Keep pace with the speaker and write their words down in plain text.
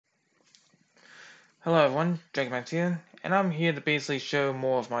Hello everyone, Drako here, and I'm here to basically show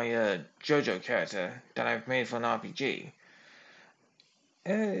more of my Jojo character that I've made for an RPG.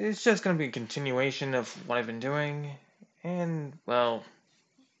 It's just going to be a continuation of what I've been doing, and, well,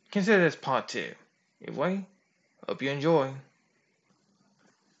 consider this part 2. Anyway, hope you enjoy.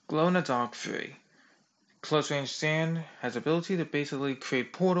 Glow in the Dark 3. Close range stand has the ability to basically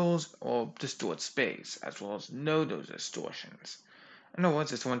create portals or distort space, as well as know those distortions. In other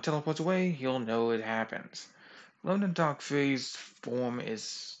words, if someone teleports away, you'll know it happens. London Dark Free's form is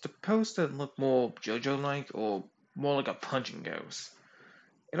supposed to look more JoJo-like or more like a punching ghost.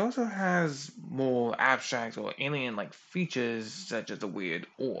 It also has more abstract or alien-like features such as the weird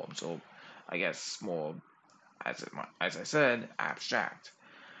orbs, or I guess more, as I said, abstract.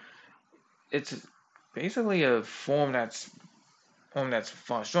 It's basically a form that's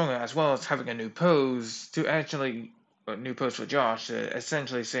far stronger, as well as having a new pose to actually a new pose for Josh to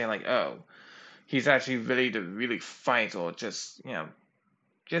essentially say like, oh, he's actually ready to really fight or just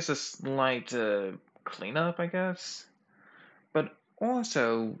a slight cleanup, I guess. But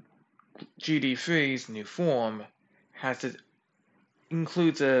also, GD3's new form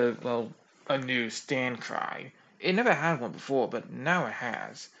includes a new stand cry. It never had one before, but now it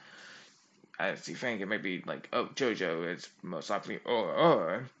has. As you think it may be like, oh, JoJo is most likely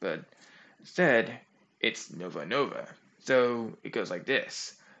but instead it's Nova Nova. So it goes like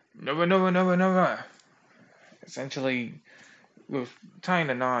this: Nova Nova Nova Nova. Essentially, with tying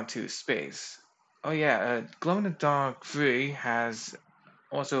a nod to space. Oh yeah, Glow in the Dark 3 has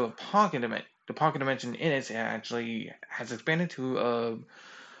also a pocket dimension. The pocket dimension in it actually has expanded to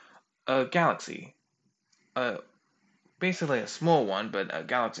a galaxy. Uh, Basically a small one, but a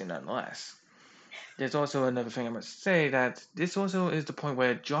galaxy nonetheless. There's also another thing I must say that this also is the point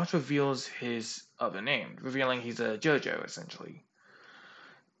where Josh reveals his other name, revealing he's a JoJo essentially.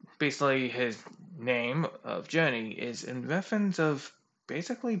 Basically, his name of Journey is in reference of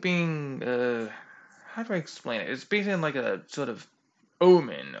basically being how do I explain it? It's basically like a sort of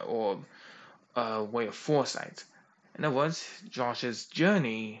omen or a way of foresight. In other words, Josh's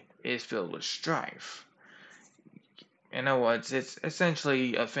journey is filled with strife. In other words, it's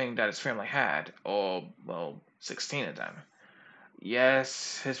essentially a thing that his family had, or, well, 16 of them.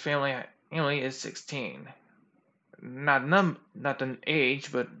 Yes, his family is 16. Not the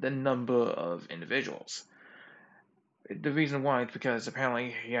age, but the number of individuals. The reason why is because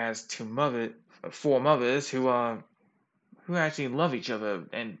apparently he has four mothers who actually love each other,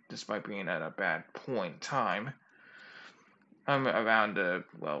 and despite being at a bad point in time, around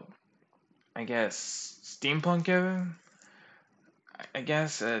I guess steampunk era. I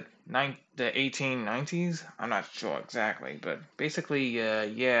guess the 1890s. I'm not sure exactly, but basically,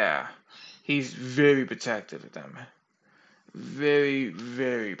 yeah, he's very protective of them, very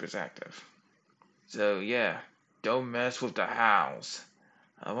very protective. So yeah, don't mess with the house,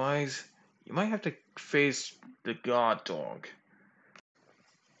 otherwise you might have to face the guard dog.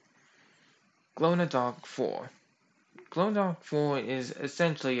 Glow in the Dark 4. Glow in the Dark 4 is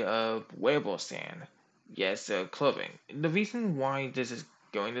essentially a wearable stand. Yes, clothing. The reason why this is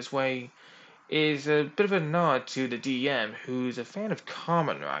going this way is a bit of a nod to the DM, who's a fan of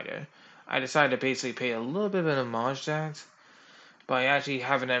Kamen Rider. I decided to basically pay a little bit of an homage to that by actually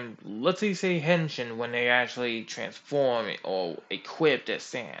having them literally say henshin when they actually transform or equip their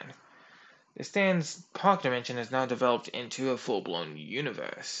stand. The stand's park dimension has now developed into a full-blown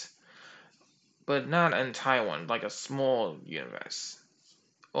universe, but not an entire one, like a small universe,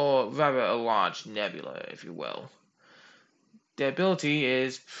 or rather a large nebula, if you will. Their ability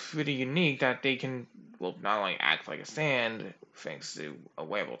is pretty unique that they can, well, not only act like a stand, thanks to a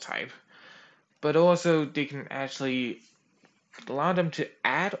wearable type, but also they can actually allow them to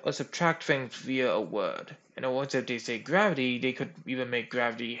add or subtract things via a word. In other words, if they say gravity, they could even make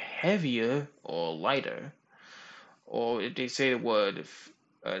gravity heavier or lighter. Or if they say the word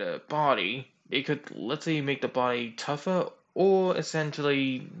the body, they could literally make the body tougher or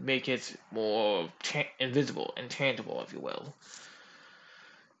essentially make it more invisible, intangible, if you will.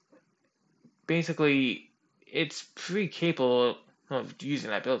 Basically, it's pretty capable of using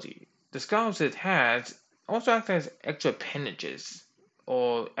that ability. The scarves it has also act as extra appendages,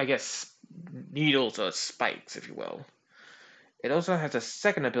 or I guess needles or spikes, if you will. It also has a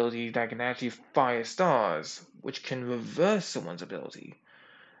second ability that can actually fire stars, which can reverse someone's ability.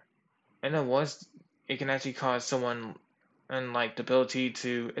 In other words, it can actually cause someone, unlike the ability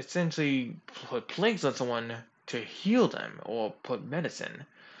to essentially put plagues on someone, to heal them or put medicine.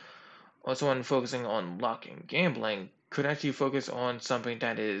 Or someone focusing on luck and gambling could actually focus on something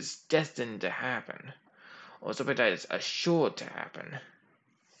that is destined to happen, or something that is assured to happen.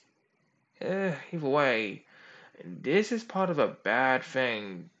 Either way, this is part of a bad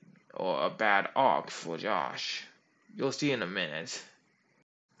thing, or a bad arc for Josh. You'll see in a minute.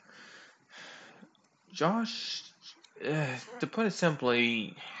 Josh, to put it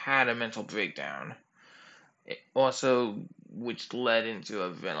simply, had a mental breakdown. Also, which led into a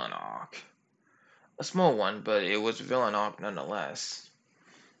villain arc. A small one, but it was a villain arc nonetheless.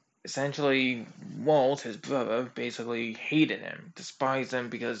 Essentially, Walt, his brother, basically hated him, despised him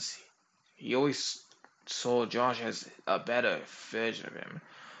because he always saw Josh as a better version of him.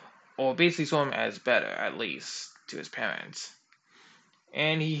 Or basically saw him as better, at least, to his parents.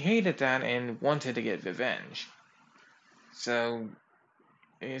 And he hated that and wanted to get revenge. So,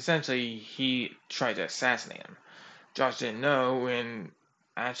 essentially, he tried to assassinate him. Josh didn't know, and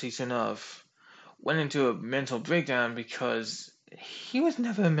actually, soon enough, went into a mental breakdown because he was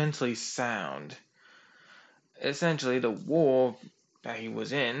never mentally sound. Essentially, the war that he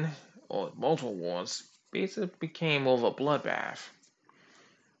was in, or multiple wars, basically became more of a bloodbath.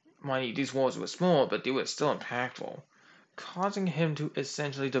 Mind you, these wars were small, but they were still impactful, causing him to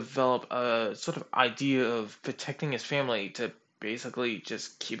essentially develop a sort of idea of protecting his family to basically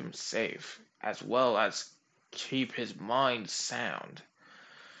just keep him safe, as well as keep his mind sound.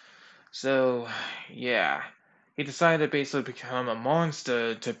 So, yeah, he decided to basically become a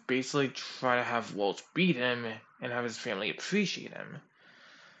monster to basically try to have Walt beat him and have his family appreciate him.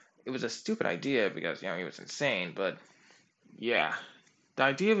 It was a stupid idea because, he was insane, but yeah. The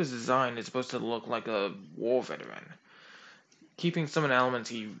idea of his design is supposed to look like a war veteran, keeping some of the elements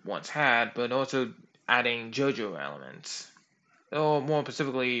he once had, but also adding JoJo elements, or more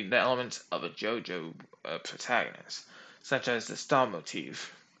specifically, the elements of a JoJo protagonist, such as the star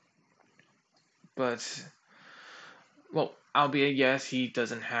motif. But, well, albeit yes, he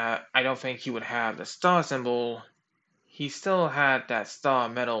doesn't have. I don't think he would have the star symbol. He still had that star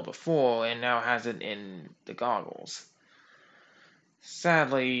medal before, and now has it in the goggles.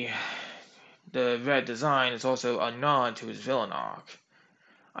 Sadly, the red design is also a nod to his villain arc.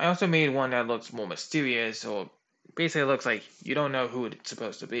 I also made one that looks more mysterious, or basically looks like you don't know who it's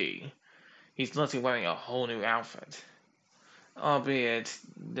supposed to be. He's literally wearing a whole new outfit. Albeit,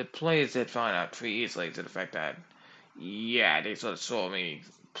 the players did find out pretty easily to the fact that, yeah, they sort of saw me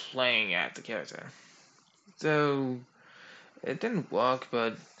playing at the character. So, it didn't work,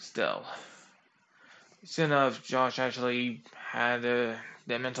 but still. Soon enough, Josh actually had the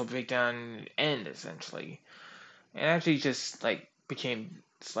mental breakdown end, essentially. And actually just, became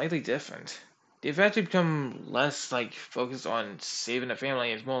slightly different. They've actually become less, focused on saving the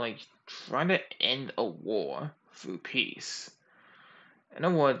family. It's more like trying to end a war through peace. In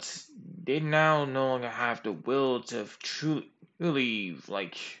other words, they now no longer have the will to truly,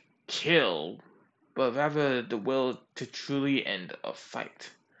 kill, but rather the will to truly end a fight.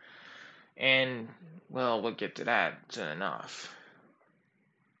 And, well, we'll get to that soon enough.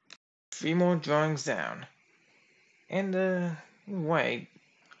 3 more drawings down. And, anyway,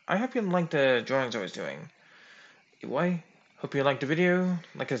 I hope you liked the drawings I was doing. Anyway, hope you liked the video,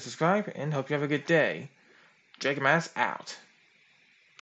 like and subscribe, and hope you have a good day. Dragon Mask out.